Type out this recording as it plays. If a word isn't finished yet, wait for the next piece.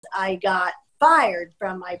I got fired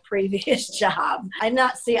from my previous job. I did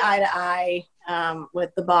not see eye to eye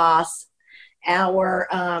with the boss. Our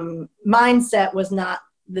mindset was not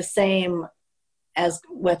the same as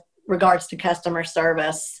with regards to customer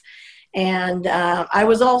service. And I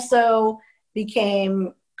was also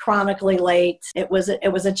became chronically late. It was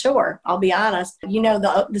a chore, I'll be honest. You know,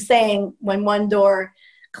 the saying, when one door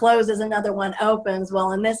closes, another one opens.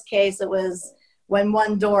 Well, in this case, it was when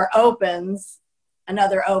one door opens,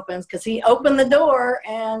 another opens, because he opened the door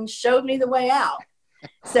and showed me the way out.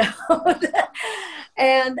 So,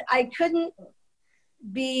 and I couldn't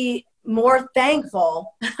be more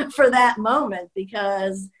thankful for that moment,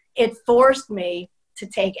 because it forced me to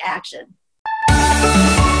take action.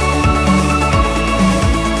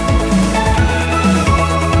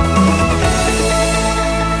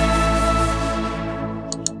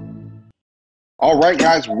 All right,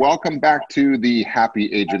 guys, welcome back to the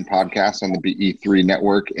Happy Agent Podcast on the BE3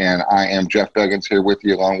 Network. And I am Jeff Beggins here with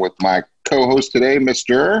you, along with my co-host today,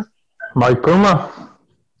 Mr. Mike Puma.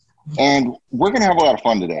 And we're going to have a lot of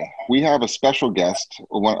fun today. We have a special guest,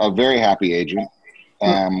 a very happy agent.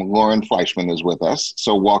 Lauren Fleischman is with us.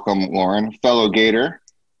 So welcome, Lauren, fellow Gator.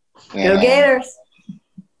 Go Gators.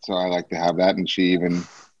 So I like to have that. And she even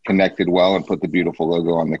connected well and put the beautiful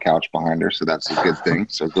logo on the couch behind her. So that's a good thing.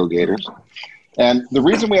 So go Gators. And the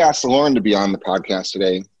reason we asked Lauren to be on the podcast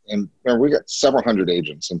today, and we got several hundred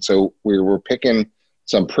agents, and so we were picking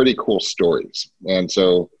some pretty cool stories. And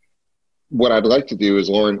so what I'd like to do is,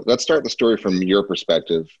 Lauren, let's start the story from your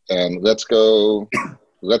perspective, and let's go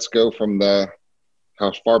from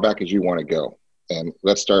how far back as you want to go. And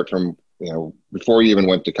let's start from, before you even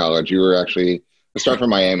went to college. Let's start from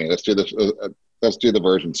Miami. Let's do the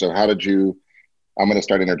version. So how did you, I'm going to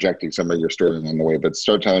start interjecting some of your story along the way, but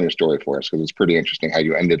start telling your story for us, because it's pretty interesting how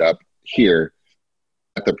you ended up here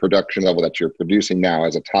at the production level that you're producing now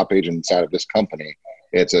as a top agent inside of this company.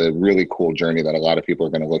 It's a really cool journey that a lot of people are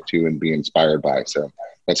going to look to and be inspired by. So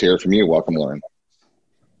let's hear it from you. Welcome, Lauren.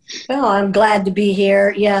 Well, I'm glad to be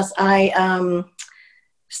here. Yes, I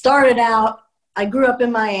started out, I grew up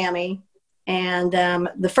in Miami, and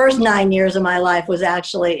the first 9 years of my life was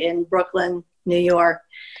actually in Brooklyn, New York.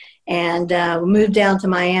 And we moved down to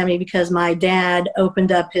Miami because my dad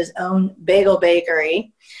opened up his own bagel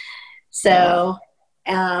bakery. So,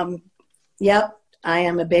 yep, I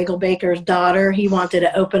am a bagel baker's daughter. He wanted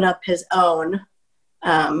to open up his own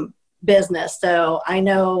business. So I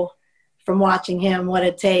know from watching him what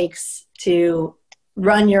it takes to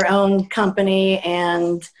run your own company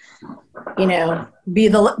and, be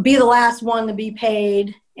the last one to be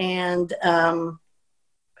paid, and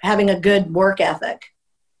having a good work ethic.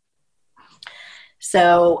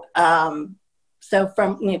 So, from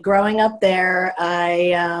growing up there,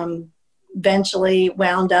 I eventually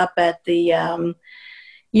wound up at the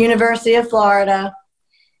University of Florida.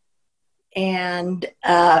 And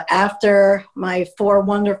after my 4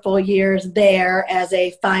 wonderful years there as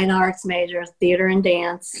a fine arts major, theater and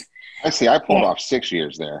dance. I see. I pulled off 6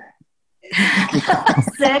 years there.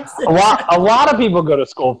 6? A lot of people go to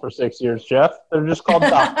school for 6 years, Jeff. They're just called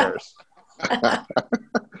doctors.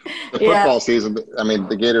 The football season, I mean,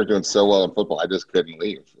 the Gators doing so well in football, I just couldn't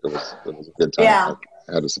leave. It was a good time. Yeah.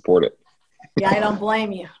 I had to support it. Yeah, I don't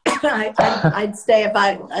blame you. I'd stay if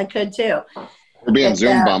I could too. We're being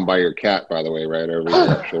Zoom bombed by your cat, by the way, right over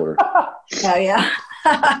your shoulder. Oh, yeah.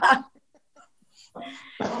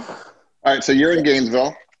 All right, so you're in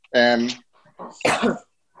Gainesville and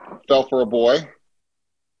fell for a boy.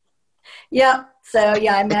 Yep. So,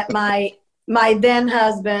 yeah, I met my then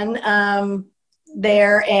husband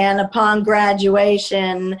there, and upon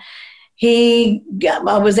graduation, I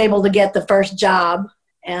was able to get the first job,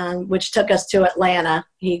 and which took us to Atlanta.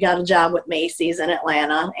 He got a job with Macy's in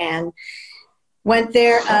Atlanta, and went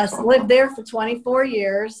there, lived there for 24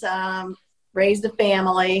 years, raised a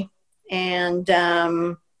family, and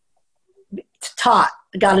taught.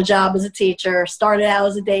 Got a job as a teacher, started out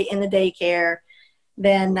as in the daycare,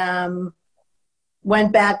 then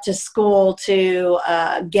went back to school to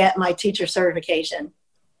get my teacher certification.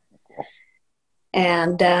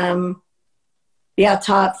 And taught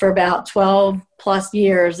for about 12 plus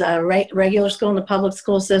years, regular school in the public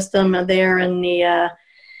school system there in the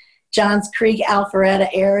Johns Creek, Alpharetta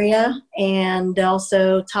area, and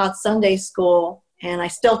also taught Sunday school, and I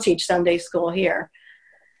still teach Sunday school here.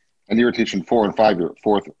 And you were teaching 4th and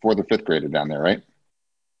 5th grader down there, right?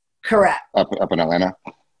 Correct. Up in Atlanta,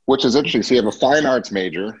 which is interesting. So you have a fine arts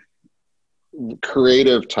major,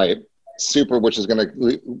 creative type, which is going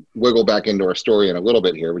to wiggle back into our story in a little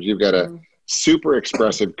bit here, but you've got a super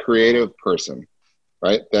expressive, creative person,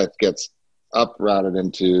 right? That gets routed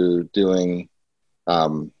into doing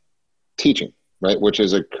teaching, right? Which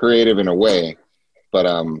is a creative in a way,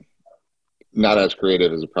 but not as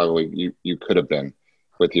creative as probably you could have been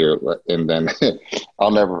with your. And then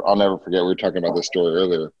I'll never forget. We were talking about this story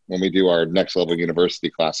earlier when we do our next level university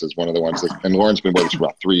classes. One of the ones that, and Lauren's been with us for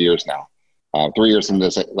about 3 years now. 3 years in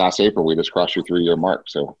this last April, we just crossed your 3-year mark.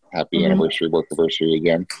 So happy anniversary, work anniversary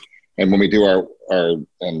again. And when we do our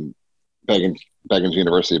Beggins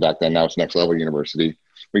University back then, now it's Next Level University,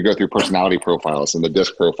 we go through personality profiles and the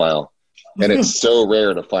DISC profile. And it's so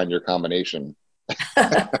rare to find your combination.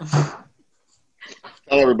 Tell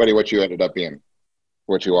everybody what you ended up being,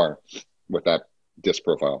 what you are with that DISC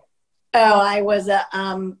profile. Oh, I was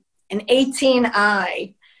an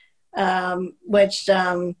 18I, which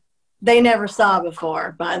they never saw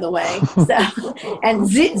before, by the way. So, and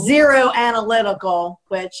zero analytical,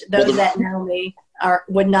 which those that know me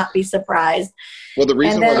would not be surprised. Well, the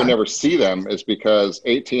reason why they never see them is because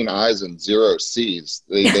 18 I's and 0 C's,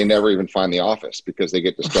 they never even find the office because they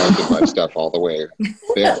get distracted by stuff all the way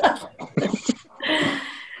there.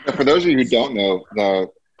 For those of you who don't know,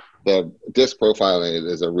 the DISC profiling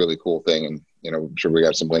is a really cool thing, and I'm sure we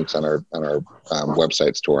got some links on our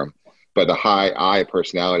websites to them. But the high I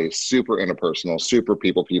personality is super interpersonal, super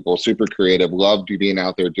people, super creative, love being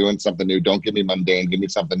out there doing something new. Don't give me mundane, give me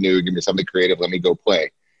something new, give me something creative. Let me go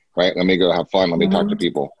play, right? Let me go have fun. Let me talk to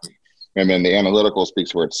people. And then the analytical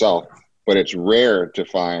speaks for itself, but it's rare to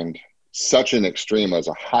find such an extreme as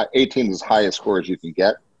 18 is the highest score as you can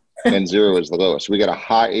get, and 0 is the lowest. So we got a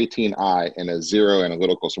high 18I and a 0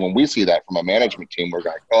 analytical. So when we see that from a management team, we're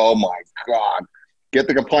like, oh my God, get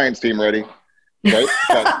the compliance team ready. Right?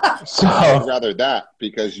 But so I'd rather that,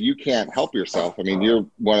 because you can't help yourself. I mean, you're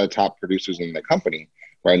one of the top producers in the company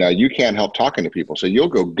right now. You can't help talking to people. So you'll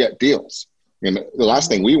go get deals. And the last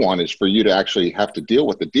thing we want is for you to actually have to deal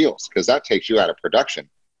with the deals, because that takes you out of production.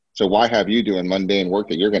 So why have you doing mundane work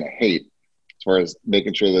that you're going to hate, as far as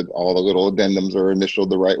making sure that all the little addendums are initialed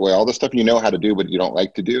the right way, all the stuff you know how to do but you don't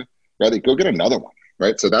like to do, rather go get another one,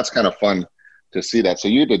 right? So that's kind of fun to see that. So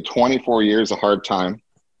you did 24 years of hard time,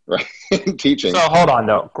 right? Teaching. So hold on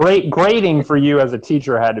though. Grading for you as a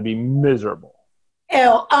teacher had to be miserable.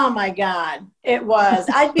 Oh my God. It was.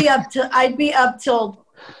 I'd be up till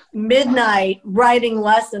midnight writing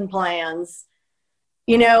lesson plans.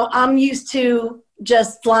 I'm used to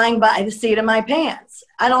just flying by the seat of my pants.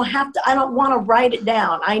 I don't want to write it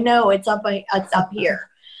down. I know it's up here.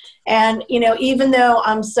 And, even though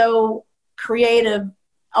I'm so creative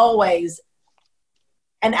always,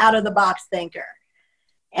 an out of the box thinker.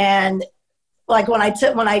 And like when I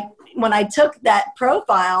took that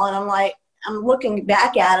profile, and I'm looking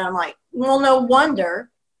back at it, I'm like, well, no wonder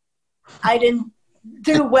I didn't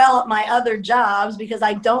do well at my other jobs, because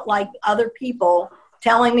I don't like other people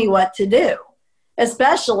telling me what to do,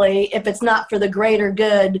 especially if it's not for the greater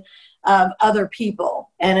good of other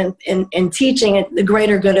people, and in teaching it, the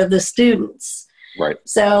greater good of the students. Right.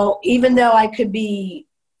 So even though I could be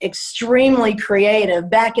extremely creative,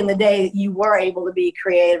 back in the day you were able to be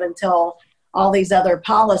creative until all these other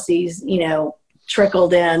policies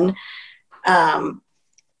trickled in,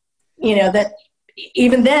 that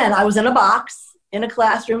even then I was in a box in a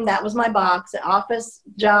classroom. That was my box. An office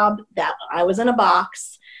job, that I was in a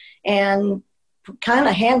box, and kind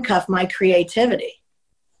of handcuffed my creativity.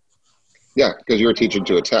 Yeah, because you were teaching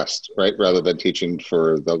to a test, right, rather than teaching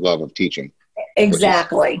for the love of teaching.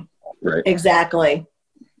 Exactly. Right. Exactly.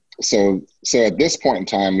 So at this point in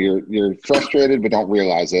time, you're frustrated but don't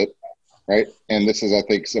realize it, right? And this is, I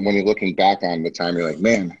think, so when you're looking back on the time, you're like,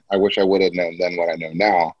 man, I wish I would have known then what I know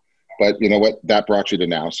now. But you know what? That brought you to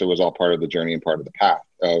now. So it was all part of the journey and part of the path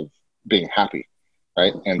of being happy,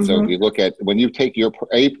 right? And so if you look at, when you take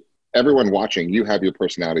everyone watching, you have your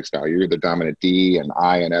personality style. You're the dominant D and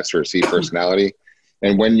I and S or C personality.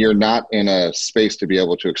 And when you're not in a space to be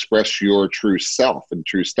able to express your true self and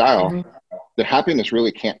true style, the happiness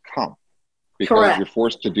really can't come, because Correct. You're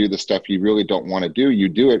forced to do the stuff you really don't want to do. You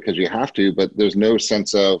do it because you have to, but there's no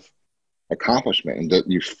sense of accomplishment, and that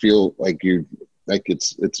you feel like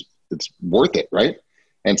it's worth it, right?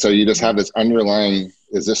 And so you just have this underlying,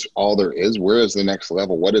 is this all there is? Where is the next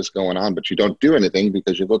level? What is going on? But you don't do anything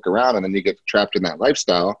because you look around, and then you get trapped in that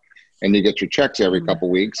lifestyle, and you get your checks every couple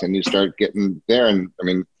of weeks, and you start getting there. And I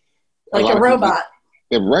mean, like a robot.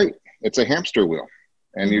 Right. It's a hamster wheel,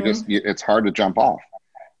 and it's hard to jump off.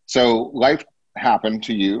 So life happened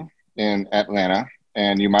to you in Atlanta,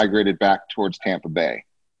 and you migrated back towards Tampa Bay,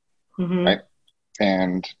 right?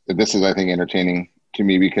 And this is, I think, entertaining to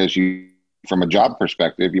me, because you, from a job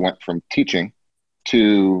perspective, you went from teaching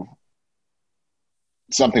to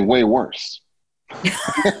something way worse.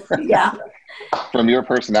 Yeah. from your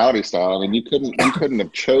personality style. I mean, you couldn't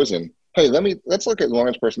have chosen. Hey, let's look at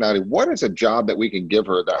Lauren's personality. What is a job that we can give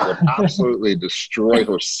her that would absolutely destroy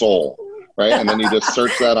her soul, right? And then you just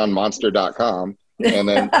search that on monster.com, and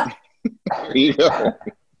then there you go.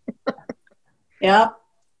 Yeah.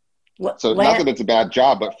 So not that it's a bad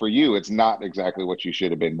job, but for you, it's not exactly what you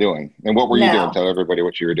should have been doing. And what were you doing? Tell everybody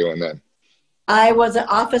what you were doing then. I was an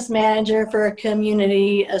office manager for a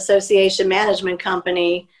community association management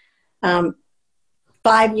company.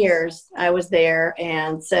 5 years I was there.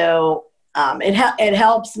 And so it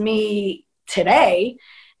helps me today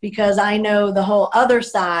because I know the whole other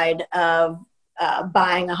side of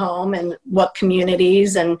buying a home and what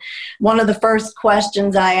communities. And one of the first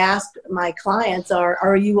questions I ask my clients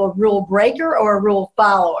are you a rule breaker or a rule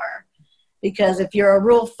follower? Because if you're a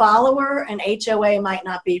rule follower, an HOA might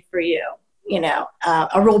not be for you.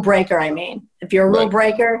 A rule breaker, I mean. If you're a rule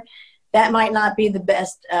breaker, that might not be the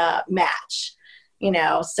best match.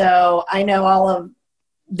 So I know all of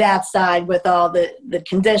that side with all the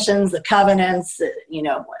conditions, the covenants,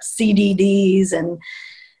 CDDs and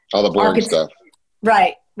all the boring stuff.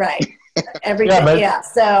 Right. Everything.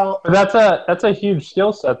 So but that's a huge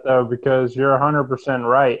skill set though, because you're 100%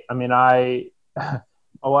 right. I mean, my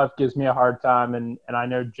wife gives me a hard time, and I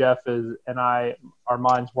know Jeff and our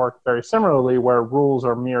minds work very similarly, where rules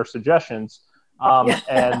are mere suggestions.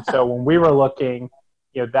 And so when we were looking,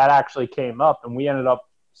 that actually came up, and we ended up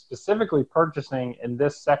specifically purchasing in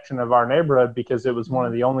this section of our neighborhood because it was one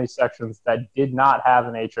of the only sections that did not have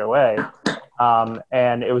an HOA.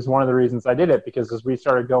 And it was one of the reasons I did it, because as we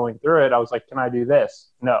started going through it, I was like, can I do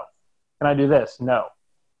this? No. Can I do this? No.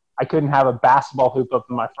 I couldn't have a basketball hoop up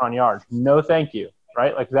in my front yard. No, thank you.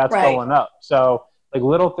 Right? Like that's going up. So like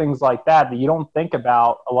little things like that you don't think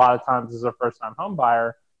about a lot of times as a first-time home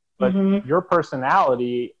buyer, but your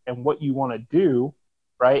personality and what you want to do,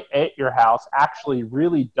 right, at your house actually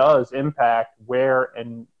really does impact where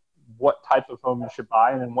and what type of home you should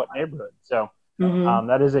buy and in what neighborhood. So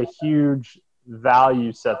that is a huge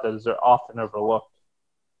value set that is often overlooked.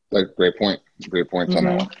 Great point. Great points on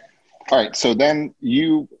that. All right. So then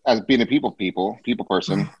you, as being a people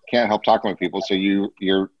person, can't help talking with people. So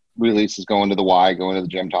your release is going to the Y, going to the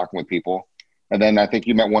gym, talking with people. And then I think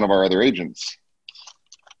you met one of our other agents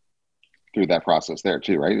through that process there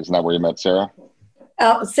too, right? Isn't that where you met Sarah?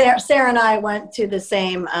 Oh, Sarah and I went to the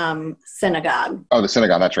same synagogue. Oh, the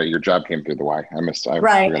synagogue. That's right. Your job came through the Y.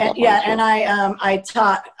 Right. And I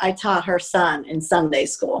taught her son in Sunday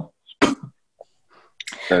school.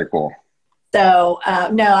 Very cool. So,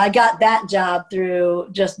 no, I got that job through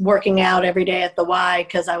just working out every day at the Y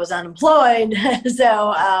because I was unemployed.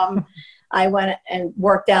 So I went and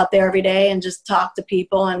worked out there every day and just talked to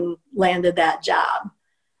people and landed that job.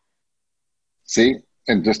 See,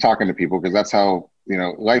 and just talking to people, because that's how,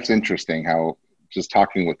 life's interesting, how just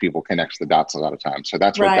talking with people connects the dots a lot of times. So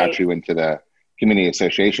that's what got you into the community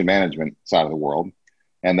association management side of the world.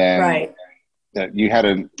 And then you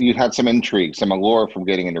had some intrigue, some allure from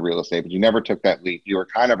getting into real estate, but you never took that leap. You were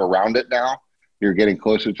kind of around it now. You're getting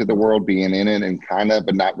closer to the world, being in it and kind of,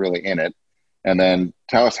 but not really in it. And then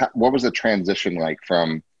tell us, what was the transition like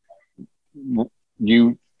from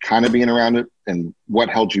you kind of being around it and what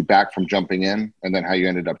held you back from jumping in, and then how you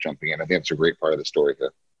ended up jumping in? I think that's a great part of the story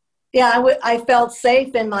here. Yeah, I felt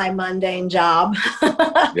safe in my mundane job.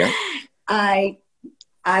 Yeah. I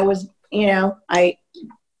was, I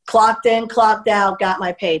clocked in, clocked out, got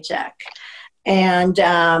my paycheck. And,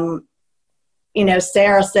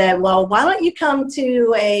 Sarah said, well, why don't you come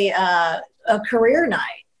to a career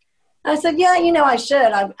night? I said, yeah, I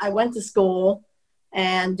should. I went to school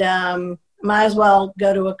and might as well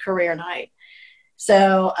go to a career night.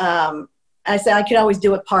 So I said I could always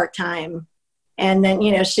do it part-time. And then,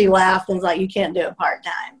 she laughed and was like, you can't do it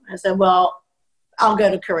part-time. I said, well, I'll go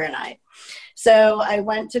to career night. So I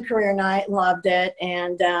went to career night, loved it.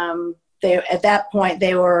 And at that point,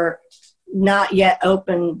 they were not yet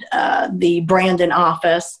opened the Brandon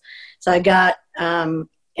office. So I got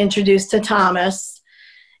introduced to Thomas,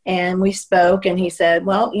 and we spoke, and he said,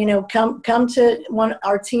 well, come to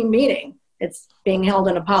our team meeting. It's being held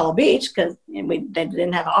in Apollo Beach because they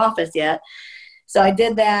didn't have an office yet. So I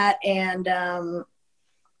did that, and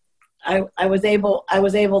I was able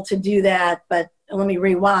to do that. But let me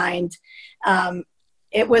rewind.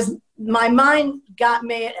 It was, my mind got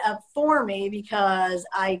made up for me because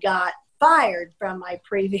I got fired from my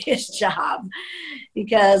previous job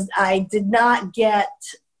because I did not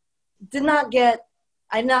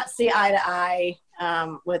see eye to eye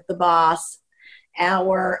with the boss.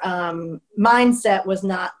 Our mindset was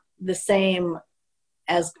not the same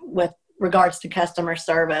as with regards to customer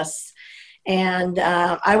service. And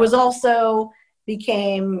I was also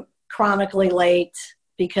became chronically late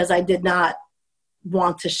because I did not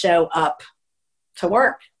want to show up to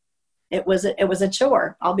work. It was a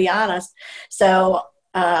chore, I'll be honest. So,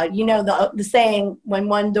 the saying, when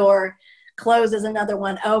one door closes, another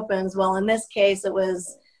one opens. Well, in this case, it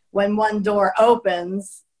was when one door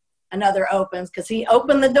opens, another opens, because he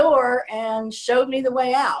opened the door and showed me the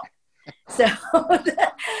way out. So,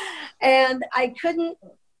 and I couldn't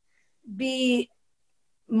be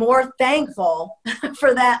more thankful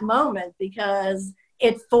for that moment, because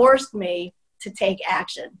it forced me to take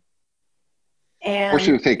action. And Forced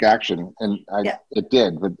you to take action, and it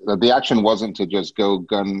did. But the action wasn't to just go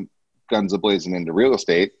guns a-blazing into real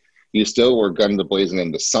estate. You still were guns a-blazing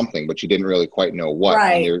into something, but you didn't really quite know what.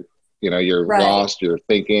 Right. And you're Right. lost. You're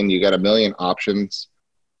thinking. You got a million options,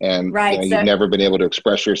 and Right. you've never been able to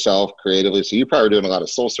express yourself creatively. So you probably were doing a lot of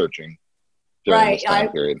soul searching during this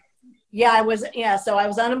time period. Yeah, I was. Yeah, so I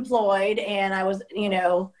was unemployed, and I was,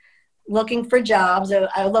 looking for jobs.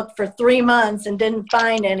 I looked for 3 months and didn't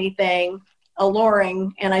find anything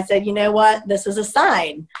alluring. And I said, you know what? This is a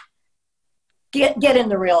sign. Get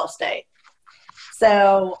into real estate.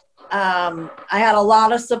 So I had a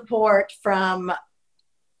lot of support from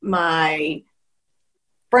my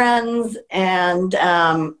friends, and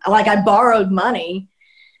I borrowed money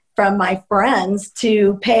from my friends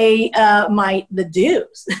to pay the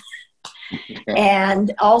dues.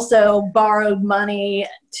 And also borrowed money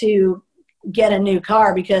to get a new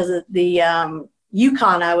car, because the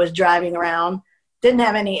Yukon I was driving around didn't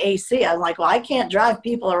have any AC. I was like, well, I can't drive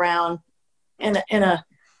people around in a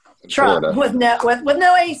truck with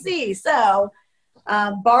no AC. So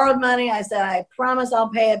borrowed money. I said, I promise I'll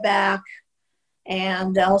pay it back.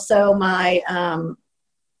 And also my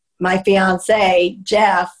fiance,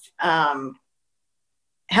 Jeff,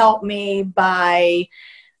 helped me by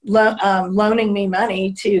loaning me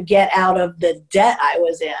money to get out of the debt I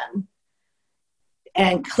was in,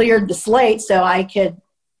 and cleared the slate so I could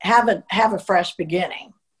have a fresh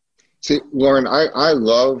beginning. See, Lauren, I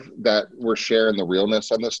love that we're sharing the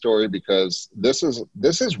realness on this story, because this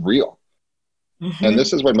is real. Mm-hmm. And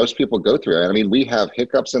this is what most people go through. I mean, we have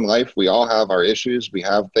hiccups in life. We all have our issues. We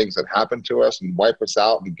have things that happen to us and wipe us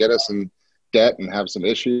out and get us in debt and have some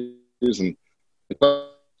issues. And the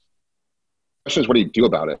question is, what do you do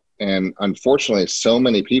about it? And unfortunately, so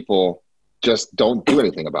many people just don't do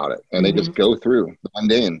anything about it. And they just go through the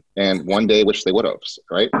mundane, and one day wish they would have,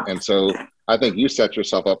 right? And so I think you set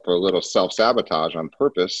yourself up for a little self-sabotage on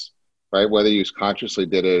purpose, right? Whether you consciously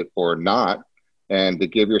did it or not, and to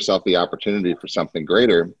give yourself the opportunity for something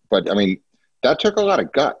greater. But I mean, that took a lot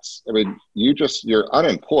of guts. I mean, you're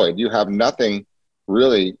unemployed. You have nothing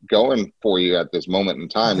really going for you at this moment in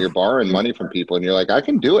time. You're borrowing money from people, and you're like, I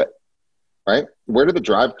can do it, right? Where did the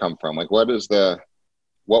drive come from? Like, what was the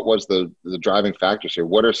driving factors here?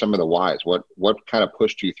 What are some of the whys? What kind of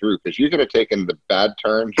pushed you through? Because you could have taken the bad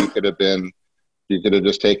turns. You could have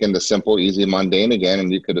just taken the simple, easy, mundane again,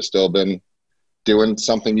 and you could have still been doing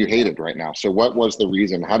something you hated right now. So what was the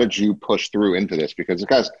reason? How did you push through into this? Because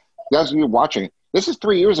guys, you're watching, this is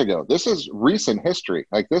 3 years ago. This is recent history.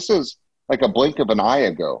 Like, this is like a blink of an eye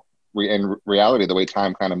ago in reality, the way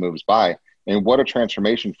time kind of moves by. And what a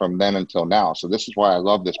transformation from then until now. So this is why I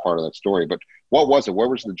love this part of that story. But what was it? Where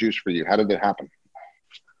was the juice for you? How did it happen?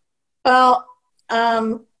 Well,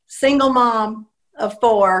 single mom of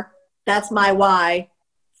 4. That's my why.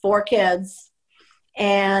 4 kids.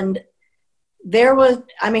 And there was,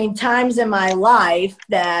 times in my life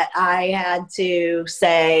that I had to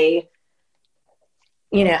say,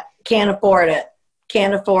 can't afford it,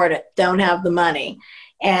 don't have the money.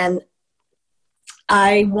 And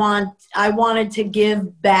I wanted to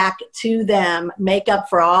give back to them, make up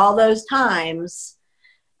for all those times.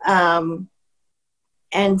 And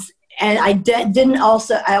I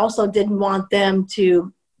also didn't want them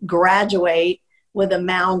to graduate with a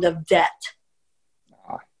mound of debt.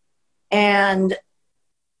 And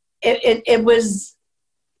it was,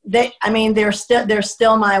 they're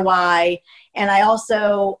still my why. And I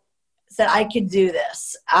also said, I could do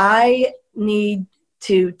this. I need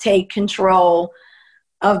to take control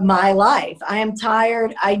of my life. I am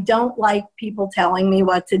tired. I don't like people telling me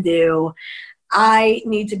what to do. I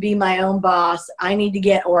need to be my own boss. I need to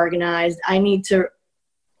get organized. I need to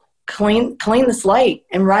clean the slate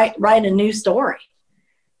and write a new story.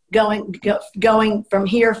 Going from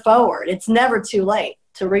here forward. It's never too late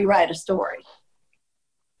to rewrite a story.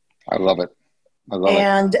 I love it.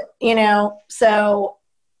 And, so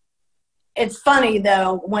it's funny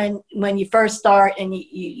though, when you first start and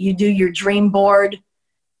you do your dream board.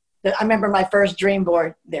 I remember my first dream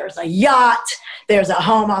board, there's a yacht, there's a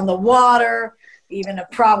home on the water, even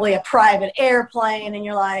probably a private airplane. And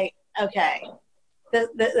you're like, okay,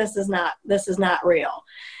 this is not real.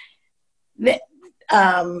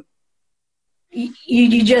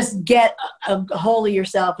 You just get a hold of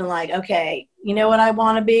yourself and like, okay, you know what I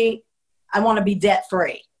want to be? I want to be debt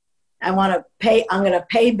free. I'm going to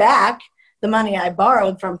pay back the money I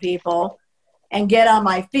borrowed from people and get on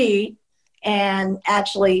my feet and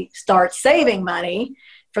actually start saving money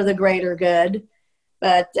for the greater good.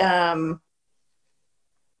 But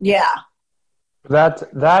yeah. That's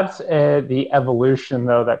the evolution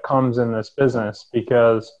though that comes in this business,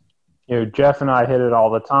 because Jeff and I hit it all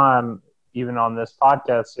the time, even on this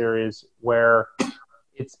podcast series, where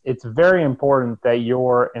it's very important that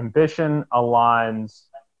your ambition aligns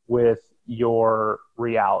with your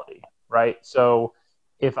reality, right? So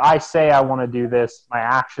if I say I want to do this, my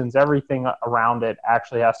actions, everything around it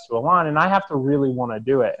actually has to align, and I have to really want to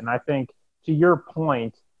do it. And I think, to your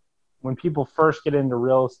point, when people first get into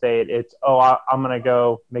real estate, it's, I'm going to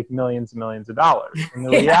go make millions and millions of dollars. And the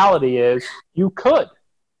reality is you could,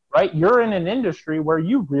 right? You're in an industry where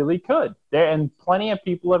you really could. And plenty of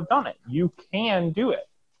people have done it. You can do it.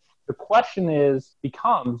 The question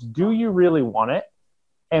becomes, do you really want it?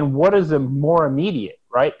 And what is more immediate,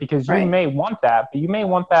 right? Because you may want that, but you may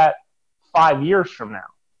want that 5 years from now.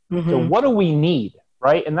 Mm-hmm. So what do we need,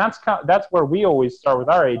 right? And that's where we always start with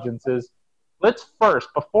our agents is, let's first,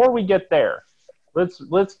 before we get there,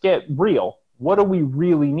 let's get real. What do we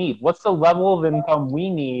really need? What's the level of income we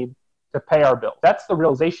need to pay our bills? That's the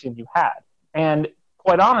realization you had. And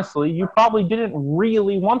quite honestly, you probably didn't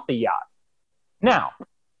really want the yacht. Now,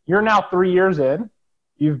 you're now 3 years in.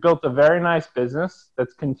 You've built a very nice business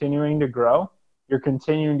that's continuing to grow. You're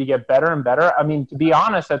continuing to get better and better. I mean, to be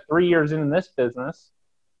honest, at 3 years in this business,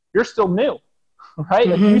 you're still new, right?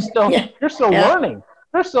 Mm-hmm. You're still learning.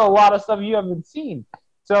 There's still a lot of stuff you haven't seen.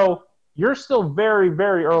 So you're still very,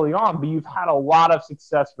 very early on, but you've had a lot of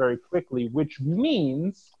success very quickly, which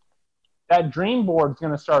means that dream board is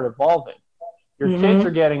going to start evolving. Your kids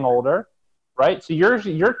are getting older, right? So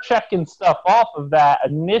you're checking stuff off of that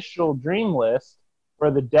initial dream list, where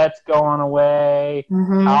the debt's going away,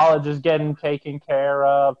 college is getting taken care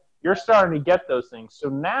of. You're starting to get those things. So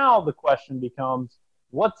now the question becomes,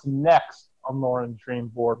 what's next on Lauren's dream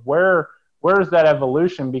board? Where's that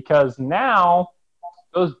evolution? Because now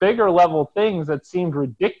those bigger level things that seemed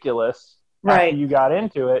ridiculous after you got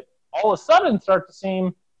into it, all of a sudden start to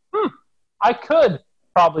seem, I could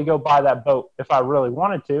probably go buy that boat if I really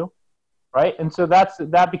wanted to, right? And so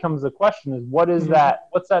that becomes the question is, what is that?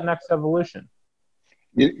 What's that next evolution?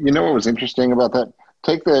 You know what was interesting about that?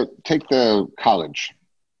 Take the college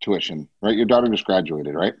tuition, right? Your daughter just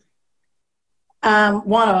graduated, right?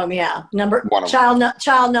 One of them, yeah.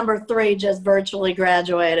 Child number 3 just virtually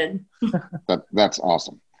graduated. That's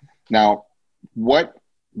awesome. Now,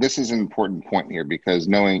 this is an important point here, because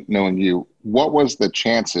knowing you, what was the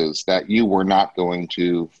chances that you were not going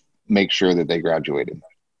to make sure that they graduated?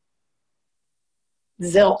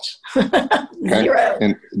 Zilch. Okay? 0.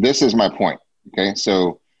 And this is my point. Okay,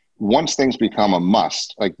 so once things become a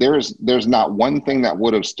must, like there's not one thing that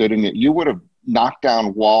would have stood in it. You would have knocked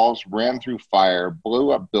down walls, ran through fire,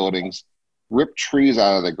 blew up buildings, ripped trees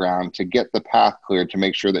out of the ground to get the path cleared, to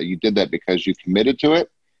make sure that you did that because you committed to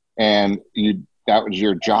it, and that was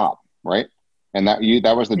your job, right? And that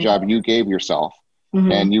was the job you gave yourself,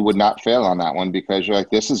 and you would not fail on that one, because you're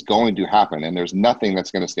like, this is going to happen, and there's nothing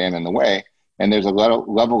that's going to stand in the way. And there's a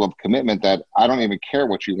level of commitment that I don't even care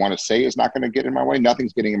what you want to say is not going to get in my way.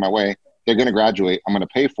 Nothing's getting in my way. They're going to graduate. I'm going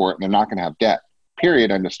to pay for it, and they're not going to have debt.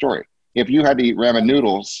 Period. End of story. If you had to eat ramen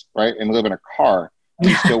noodles, right, and live in a car,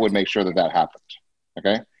 you still would make sure that happened.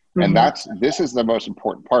 Okay. And this is the most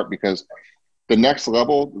important part, because the next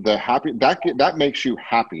level, that makes you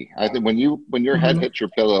happy. I think when your head hits your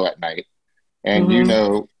pillow at night, and you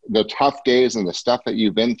know the tough days and the stuff that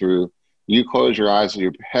you've been through, you close your eyes and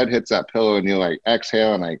your head hits that pillow, and you like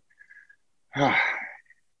exhale and like,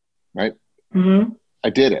 right? I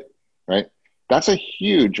did it, right? That's a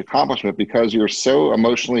huge accomplishment, because you're so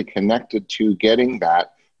emotionally connected to getting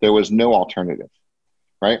that. There was no alternative,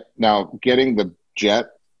 right? Now, getting the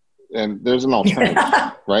jet, and there's an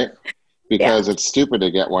alternative, right? Because it's stupid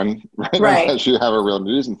to get one, right? Unless you have a real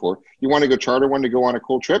reason for it. You want to go charter one to go on a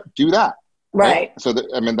cool trip? Do that. Right. So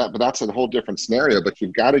but that's a whole different scenario, but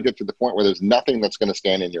you've got to get to the point where there's nothing that's going to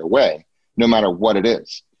stand in your way, no matter what it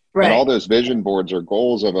is. Right. And all those vision boards or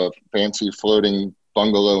goals of a fancy floating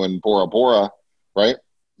bungalow in Bora Bora, right?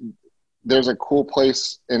 There's a cool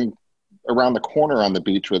place around the corner on the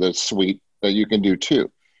beach with a suite that you can do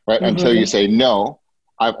too, right? Until you say, no,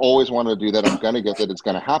 I've always wanted to do that. I'm going to get that. It's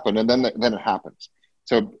going to happen. And then it happens.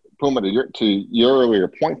 So Puma, to your earlier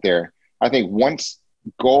point there, I think once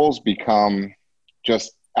goals become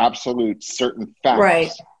just absolute certain facts,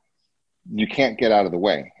 right, you can't get out of the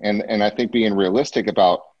way. And I think being realistic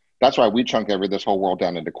about, that's why we chunk this whole world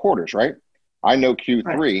down into quarters, right? I know Q3,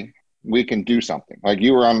 right, we can do something. Like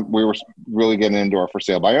we were really getting into our for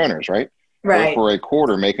sale by owners, right? Right. For a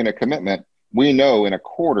quarter, making a commitment, we know in a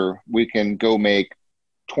quarter, we can go make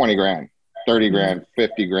 20 grand, 30 grand,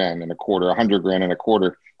 50 grand in a quarter, 100 grand in a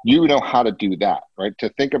quarter. You know how to do that, right? To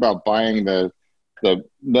think about buying the $1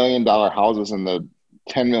 million houses and the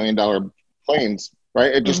 $10 million planes,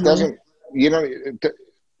 right? It just doesn't,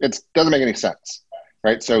 it doesn't make any sense,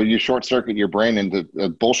 right? So you short circuit your brain and the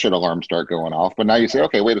bullshit alarms start going off. But now you say,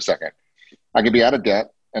 okay, wait a second. I could be out of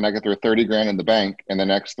debt and I could throw 30 grand in the bank in the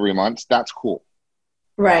next 3 months. That's cool.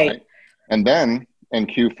 Right. And then in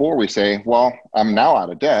Q4, we say, well, I'm now out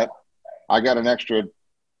of debt. I got an extra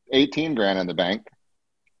 18 grand in the bank.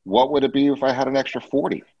 What would it be if I had an extra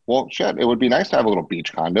 40? Well, shit, it would be nice to have a little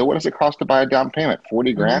beach condo. What does it cost to buy a down payment?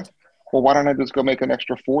 40 grand? Well, why don't I just go make an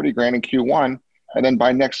extra 40 grand in Q1? And then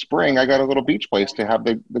by next spring, I got a little beach place to have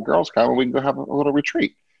the girls come and we can go have a little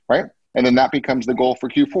retreat, right? And then that becomes the goal for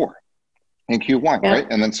Q4 and Q1, right?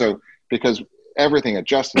 And then because everything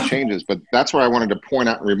adjusts and changes, but that's where I wanted to point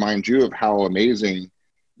out and remind you of how amazing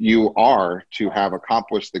you are to have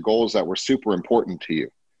accomplished the goals that were super important to you.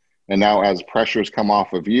 And now as pressures come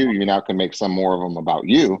off of you, you now can make some more of them about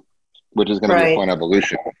you, which is going to be a fun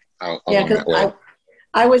evolution. Because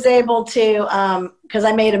I was able to, because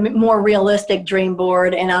I made a more realistic dream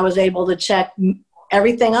board and I was able to check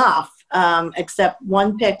everything off, except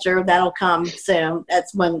one picture that'll come soon.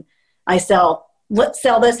 That's when I sell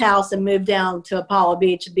this house and move down to Apollo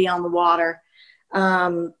Beach and be on the water.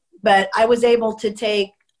 But I was able to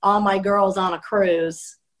take all my girls on a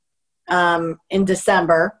cruise in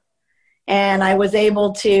December. And I was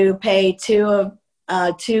able to pay two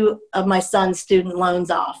of my son's student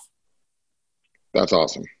loans off. That's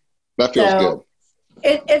awesome. That feels good.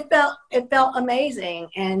 It felt amazing,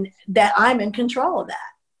 and that I'm in control of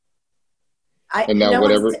that.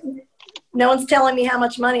 No one's telling me how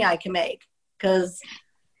much money I can make because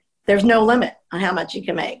there's no limit on how much you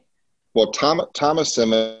can make. Well, Thomas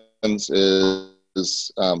Simmons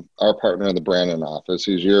is our partner in the Brandon office.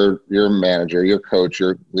 He's your manager, your coach,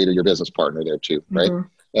 your leader, your business partner there too, right?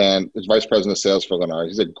 And he's vice president of sales for Lennar.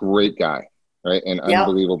 He's a great guy, right? An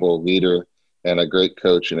unbelievable leader and a great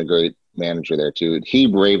coach and a great manager there too. He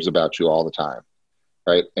raves about you all the time,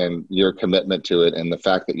 right? And your commitment to it and the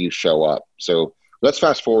fact that you show up. So let's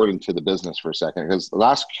fast forward into the business for a second, because the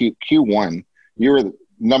last Q1, you were the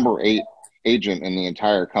number 8 agent in the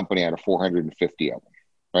entire company out of 450 of them,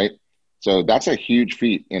 right? So that's a huge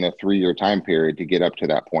feat in a 3-year time period to get up to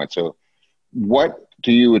that point. So what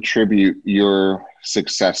do you attribute your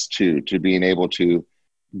success to being able to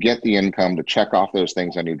get the income, to check off those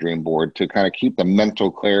things on your dream board, to kind of keep the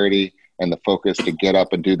mental clarity and the focus to get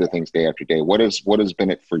up and do the things day after day? What has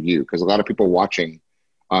been it for you? Because a lot of people watching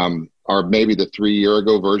are maybe the 3-year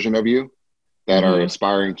ago version of you that are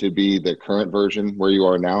aspiring to be the current version where you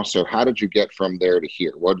are now. So how did you get from there to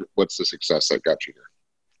here? What's the success that got you here?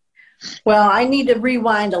 Well, I need to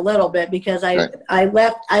rewind a little bit because I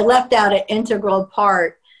left out an integral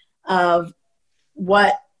part of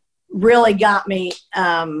what really got me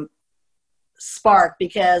sparked.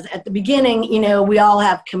 Because at the beginning, we all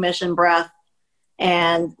have commission breath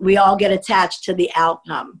and we all get attached to the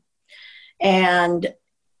outcome. And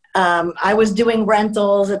I was doing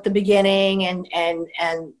rentals at the beginning and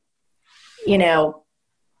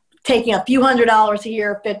taking a few $100s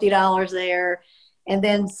here, $50 there. And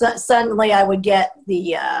then suddenly I would get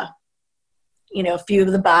the, few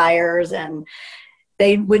of the buyers, and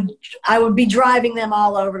I would be driving them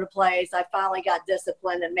all over the place. I finally got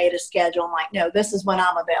disciplined and made a schedule. I'm like, no, this is when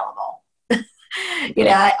I'm available.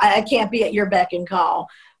 I can't be at your beck and call.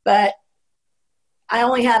 But I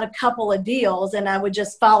only had a couple of deals, and I would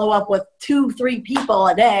just follow up with 2-3 people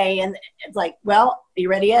a day. And it's like, well, are you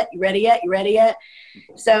ready yet? You ready yet? You ready yet?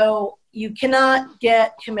 So you cannot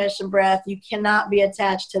get commission breath. You cannot be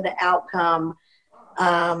attached to the outcome.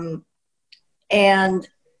 And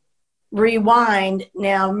rewind.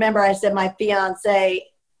 Now, remember I said my fiance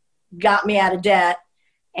got me out of debt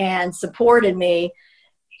and supported me.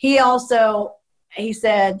 He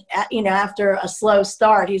said, after a slow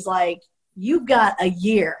start, he's like, you've got a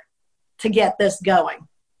year to get this going.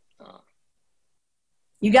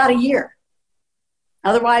 You got a year.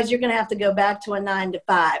 Otherwise, you're going to have to go back to a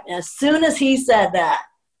 9-to-5. And as soon as he said that,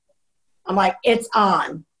 I'm like, it's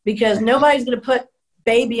on. Because nobody's going to put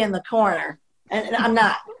baby in the corner And I'm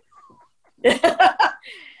not.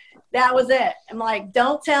 That was it. I'm like,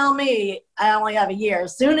 don't tell me I only have a year.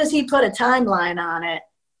 As soon as he put a timeline on it,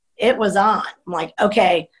 it was on. I'm like,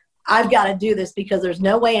 okay, I've got to do this because there's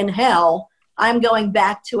no way in hell I'm going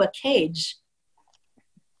back to a cage.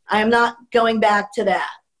 I am not going back to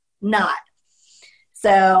that. Not.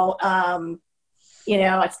 So, I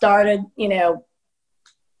started,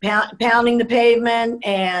 pounding the pavement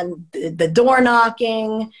and the door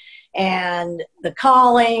knocking and the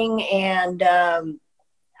calling. And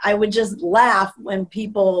I would just laugh when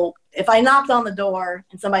people, if I knocked on the door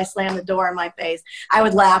and somebody slammed the door in my face, I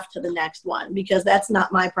would laugh to the next one because that's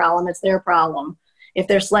not my problem. It's their problem. If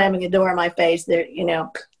they're slamming a door in my face, they're,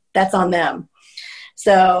 that's on them.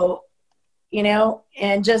 So,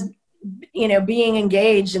 and just, being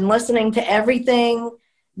engaged and listening to everything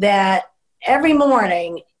that every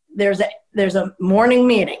morning there's a morning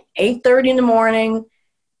meeting, 8:30 in the morning.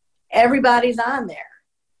 Everybody's on there,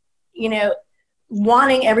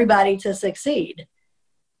 wanting everybody to succeed.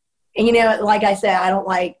 And, like I said, I don't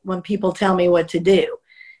like when people tell me what to do.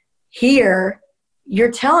 Here,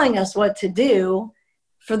 you're telling us what to do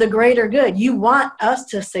for the greater good. You want us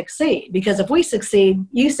to succeed because if we succeed,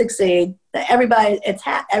 you succeed. That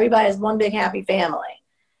everybody is one big happy family.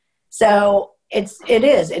 So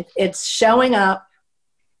it's showing up.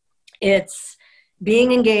 It's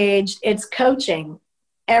being engaged. It's coaching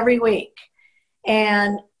every week.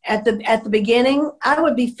 And at the beginning, I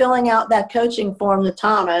would be filling out that coaching form to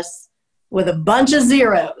Thomas with a bunch of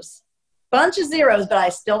zeros, but I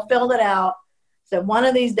still filled it out. So one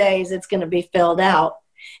of these days it's going to be filled out.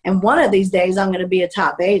 And one of these days I'm going to be a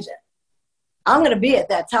top agent. I'm going to be at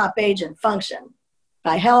that top agent function.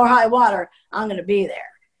 By hell or high water, I'm going to be there.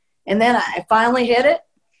 And then I finally hit it.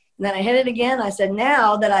 And then I hit it again. I said,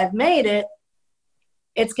 now that I've made it,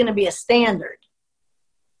 it's going to be a standard.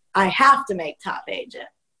 I have to make top agent.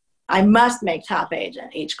 I must make top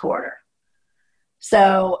agent each quarter.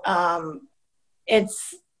 So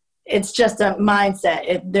it's just a mindset.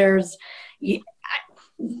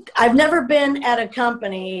 I've never been at a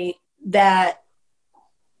company that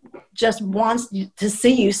just wants to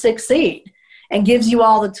see you succeed and gives you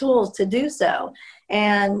all the tools to do so.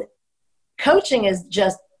 And coaching is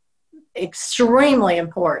just extremely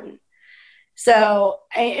important. So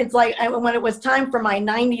it's like when it was time for my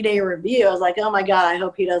 90-day review, I was like, oh my God, I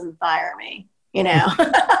hope he doesn't fire me,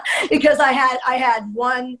 because I had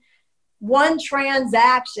one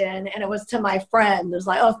transaction and it was to my friend. It was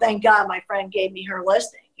like, oh, thank God my friend gave me her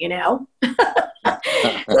listing, So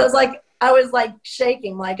I was like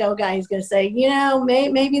shaking, like, oh God, he's going to say,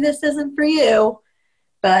 maybe this isn't for you.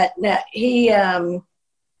 But no,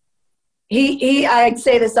 I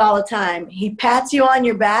say this all the time. He pats you on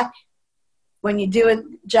your back when you do a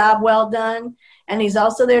job well done. And he's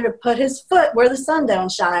also there to put his foot where the sun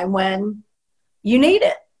don't shine when you need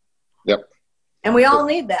it. Yep. And we all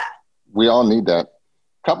need that. We all need that.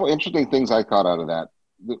 A couple interesting things I caught out of that.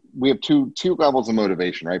 We have two levels of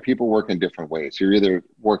motivation, right? People work in different ways. You're either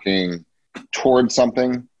working towards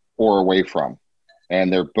something or away from.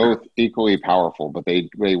 And they're both equally powerful, but they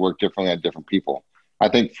work differently at different people. I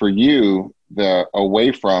think for you, the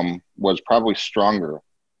away from was probably stronger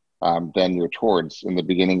than your towards in the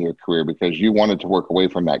beginning of your career because you wanted to work away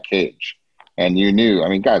from that cage. And you knew,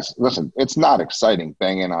 guys, listen, it's not exciting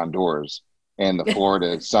banging on doors in the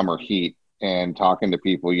Florida summer heat and talking to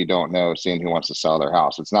people you don't know, seeing who wants to sell their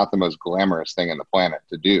house. It's not the most glamorous thing on the planet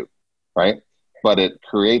to do, right? But it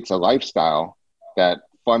creates a lifestyle that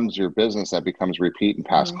funds your business that becomes repeat and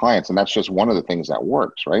past clients. And that's just one of the things that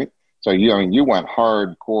works, right? So you went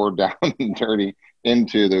hardcore down and dirty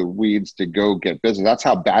into the weeds to go get business. That's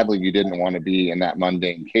how badly you didn't want to be in that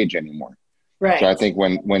mundane cage anymore. Right. So I think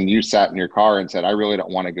when you sat in your car and said, I really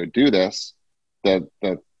don't want to go do this, the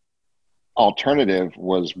alternative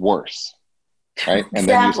was worse. Right. And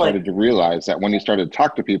then you started to realize that when you started to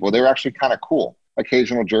talk to people, they were actually kind of cool.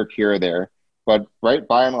 Occasional jerk here or there. But right,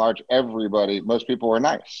 by and large, most people were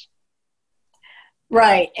nice.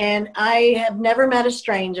 Right. And I have never met a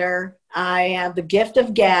stranger. I have the gift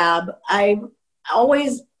of gab. I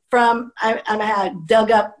always I dug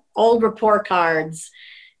up old report cards,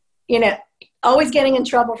 always getting in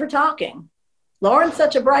trouble for talking. Lauren's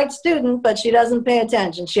such a bright student, but she doesn't pay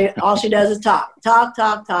attention. All she does is talk.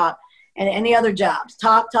 And any other jobs,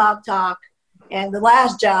 talk. And the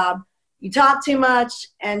last job, you talk too much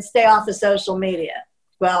and stay off of social media.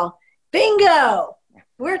 Well, bingo.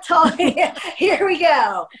 We're talking, here we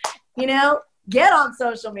go. Get on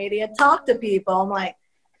social media, talk to people. I'm like,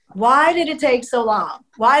 why did it take so long?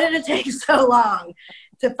 Why did it take so long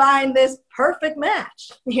to find this perfect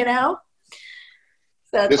match,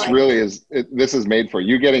 So this really is, this is made for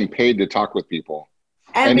you getting paid to talk with people.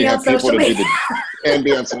 And be you on have people social to media. and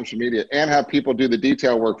be on social media and have people do the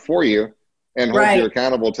detail work for you and hold you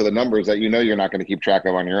accountable to the numbers that you're not going to keep track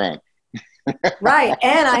of on your own. Right.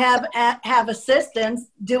 And I have assistants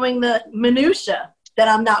doing the minutia that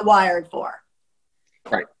I'm not wired for.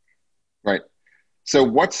 Right. So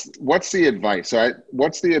what's the advice?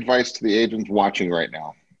 What's the advice to the agents watching right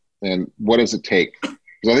now? And what does it take? Because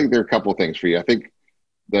I think there are a couple of things for you. I think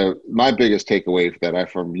my biggest takeaway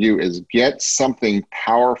from you is get something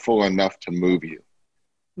powerful enough to move you,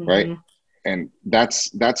 right? And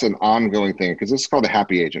that's an ongoing thing, because this is called the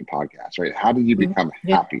Happy Agent Podcast, right? How do you become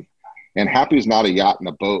happy? And happy is not a yacht and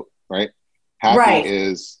a boat, right? Happy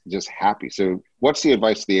is just happy. So what's the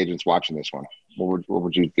advice to the agents watching this one? What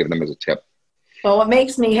would you give them as a tip? Well, what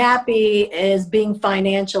makes me happy is being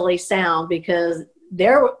financially sound, because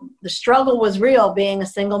the struggle was real being a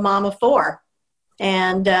single mom of 4.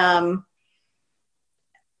 And it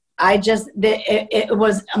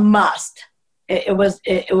was a must. It was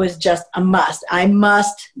just a must. I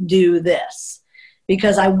must do this,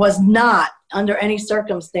 because I was not under any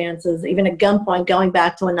circumstances, even at gunpoint, going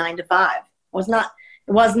back to a 9-to-5. It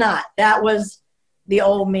was not. That was the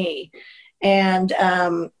old me. And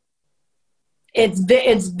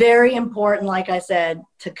it's very important, like I said,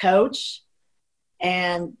 to coach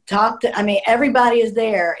and talk to, everybody is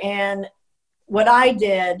there. And what I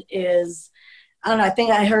did is, I don't know, I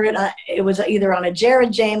think I heard it was either on a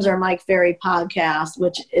Jared James or Mike Ferry podcast,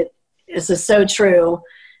 which is so true.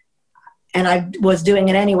 And I was doing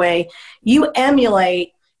it anyway. You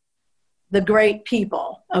emulate the great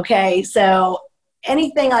people. Okay. So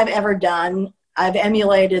anything I've ever done, I've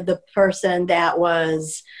emulated the person that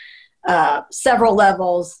was several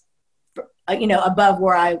levels, above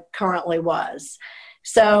where I currently was.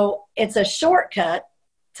 So it's a shortcut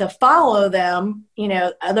to follow them,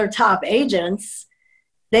 other top agents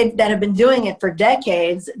that have been doing it for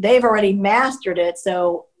decades. They've already mastered it.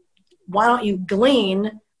 So why don't you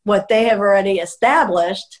glean what they have already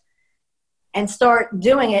established and start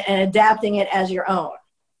doing it and adapting it as your own?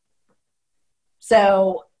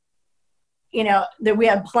 So, that we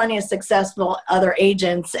have plenty of successful other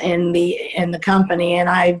agents in the company, and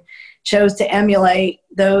I chose to emulate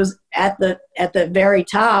those at the very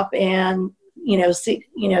top, and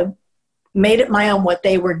made it my own what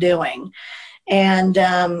they were doing. And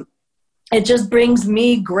it just brings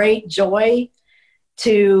me great joy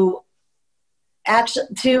to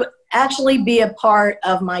actually be a part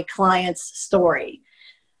of my client's story.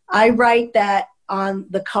 I write that on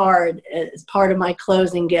the card as part of my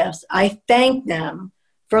closing gifts. I thank them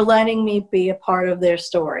for letting me be a part of their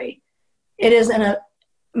story. It is an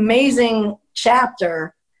amazing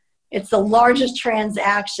chapter. It's the largest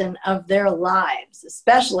transaction of their lives,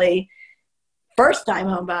 especially first-time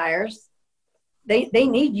home buyers. They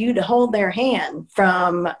need you to hold their hand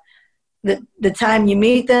from the time you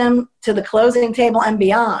meet them to the closing table and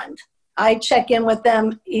beyond. I check in with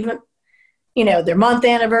them even, their month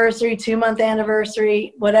anniversary, 2-month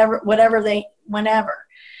anniversary, whenever.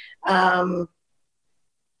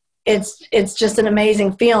 It's just an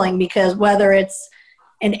amazing feeling, because whether it's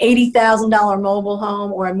an $80,000 mobile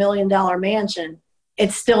home or $1 million mansion,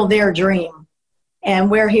 it's still their dream.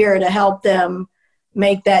 And we're here to help them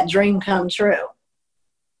make that dream come true.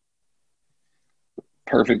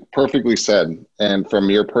 Perfectly said. And from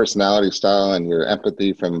your personality style and your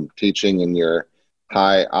empathy from teaching and your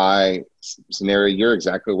high I scenario, you're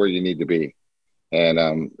exactly where you need to be. And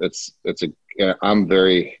I'm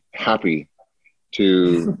very happy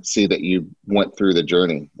to see that you went through the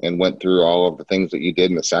journey and went through all of the things that you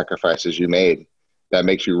did and the sacrifices you made. That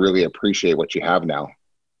makes you really appreciate what you have now,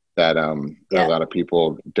 that a lot of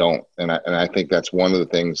people don't. And I think that's one of the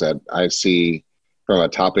things that I see from a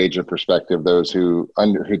top agent perspective, those who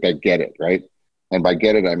get it, right? And by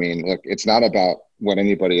get it, I mean, look, it's not about what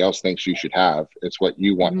anybody else thinks you should have. It's what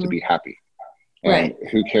you want to be happy. And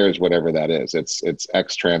who cares whatever that is? It's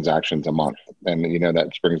X transactions a month. And,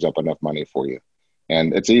 that brings up enough money for you.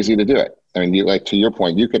 And it's easy to do it. I mean, to your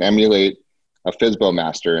point, you can emulate a FSBO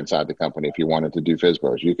master inside the company if you wanted to do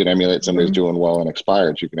FSBOs. You can emulate somebody who's doing well in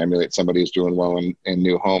expireds. You can emulate somebody who's doing well in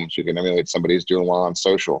new homes. You can emulate somebody who's doing well on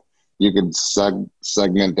social. You can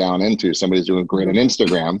segment down into somebody's doing great on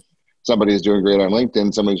Instagram, somebody's doing great on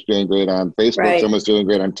LinkedIn, somebody's doing great on Facebook, someone's doing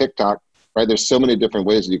great on TikTok, right? There's so many different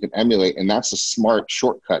ways that you can emulate, and that's a smart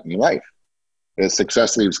shortcut in life.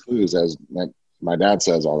 Success leaves clues, as my dad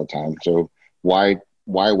says all the time. So why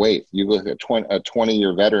wait? You look at a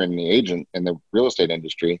 20-year veteran, the agent in the real estate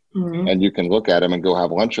industry, and you can look at them and go have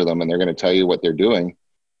lunch with them, and they're going to tell you what they're doing.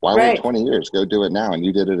 Why wait 20 years? Go do it now. And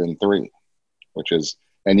you did it in 3.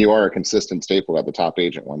 and you are a consistent staple at the top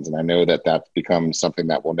agent ones. And I know that that becomes something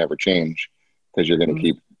that will never change because you're going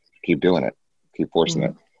to keep doing it, keep forcing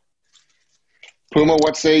it. Puma,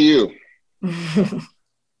 what say you?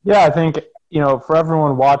 Yeah, I think, for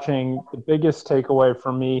everyone watching, the biggest takeaway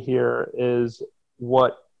for me here is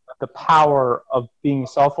what the power of being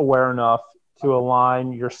self-aware enough to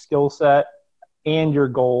align your skill set and your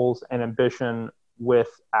goals and ambition with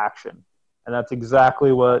action. And that's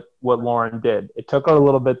exactly what Lauren did. It took her a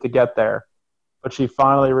little bit to get there, but she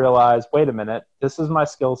finally realized, wait a minute, this is my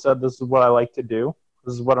skill set. This is what I like to do.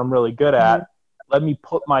 This is what I'm really good at. Let me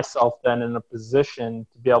put myself then in a position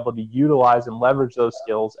to be able to utilize and leverage those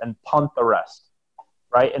skills and punt the rest,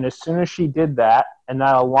 right? And as soon as she did that, and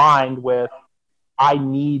that aligned with, I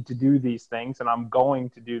need to do these things and I'm going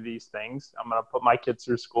to do these things. I'm going to put my kids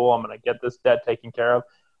through school. I'm going to get this debt taken care of.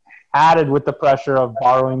 Added with the pressure of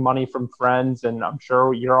borrowing money from friends, and I'm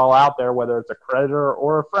sure you're all out there, whether it's a creditor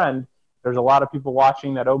or a friend, there's a lot of people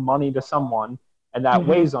watching that owe money to someone, and that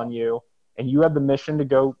weighs on you, and you have the mission to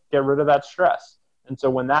go get rid of that stress. And so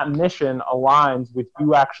when that mission aligns with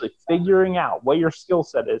you actually figuring out what your skill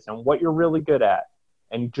set is and what you're really good at,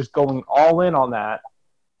 and just going all in on that,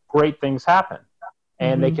 great things happen.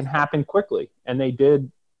 And they can happen quickly. And they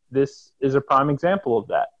did. This is a prime example of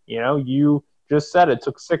that. You just said it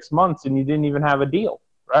took 6 months and you didn't even have a deal,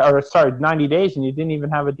 right? Or 90 days and you didn't even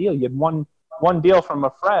have a deal. You had one deal from a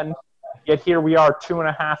friend, yet here we are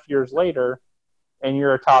 2.5 years later, and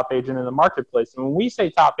you're a top agent in the marketplace. And when we say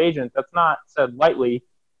top agent, that's not said lightly.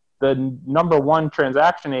 The number one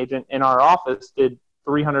transaction agent in our office did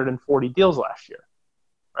 340 deals last year,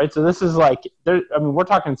 right? So this is we're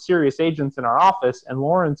talking serious agents in our office, and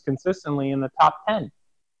Lauren's consistently in the top 10.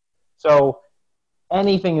 So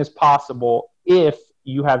anything is possible if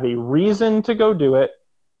you have a reason to go do it,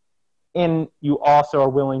 and you also are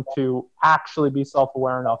willing to actually be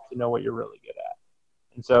self-aware enough to know what you're really good at.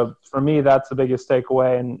 And so for me, that's the biggest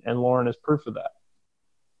takeaway, and Lauren is proof of that.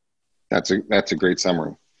 That's a great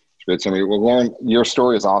summary. It's a great summary. Well, Lauren, your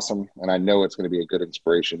story is awesome, and I know it's going to be a good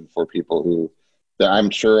inspiration for people that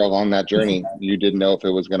I'm sure along that journey, you didn't know if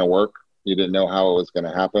it was going to work. You didn't know how it was going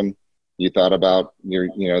to happen. You thought about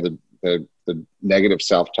the negative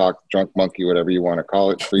self-talk, drunk monkey, whatever you want to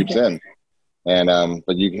call it, creeps in. And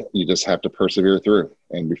but you just have to persevere through.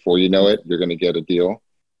 And before you know it, you're going to get a deal.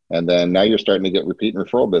 And then now you're starting to get repeat and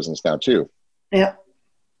referral business now too. Yeah.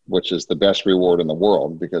 Which is the best reward in the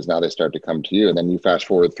world, because now they start to come to you. And then you fast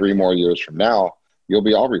forward 3 more years from now, you'll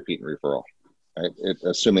be all repeat and referral, right?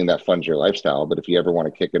 Assuming that funds your lifestyle. But if you ever want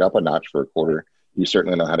to kick it up a notch for a quarter, you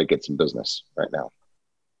certainly know how to get some business right now.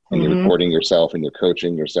 And you're recording yourself, and you're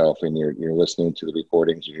coaching yourself, and you're listening to the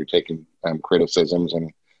recordings, and you're taking criticisms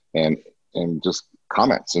and just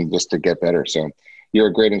comments, and just to get better. So you're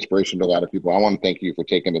a great inspiration to a lot of people. I want to thank you for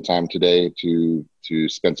taking the time today to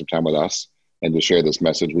spend some time with us and to share this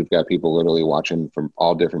message. We've got people literally watching from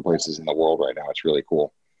all different places in the world right now. It's really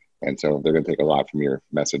cool. And so they're going to take a lot from your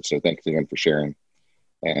message. So thanks again for sharing.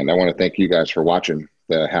 And I want to thank you guys for watching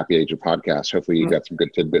the Happy Agent podcast. Hopefully you got some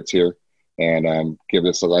good tidbits here. And give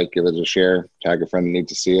us a like, give us a share, tag a friend that needs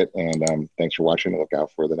to see it. And thanks for watching, and look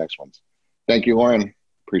out for the next ones. Thank you, Lauren.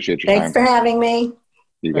 Appreciate your time. Thanks for having me.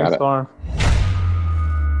 You got it. Lauren.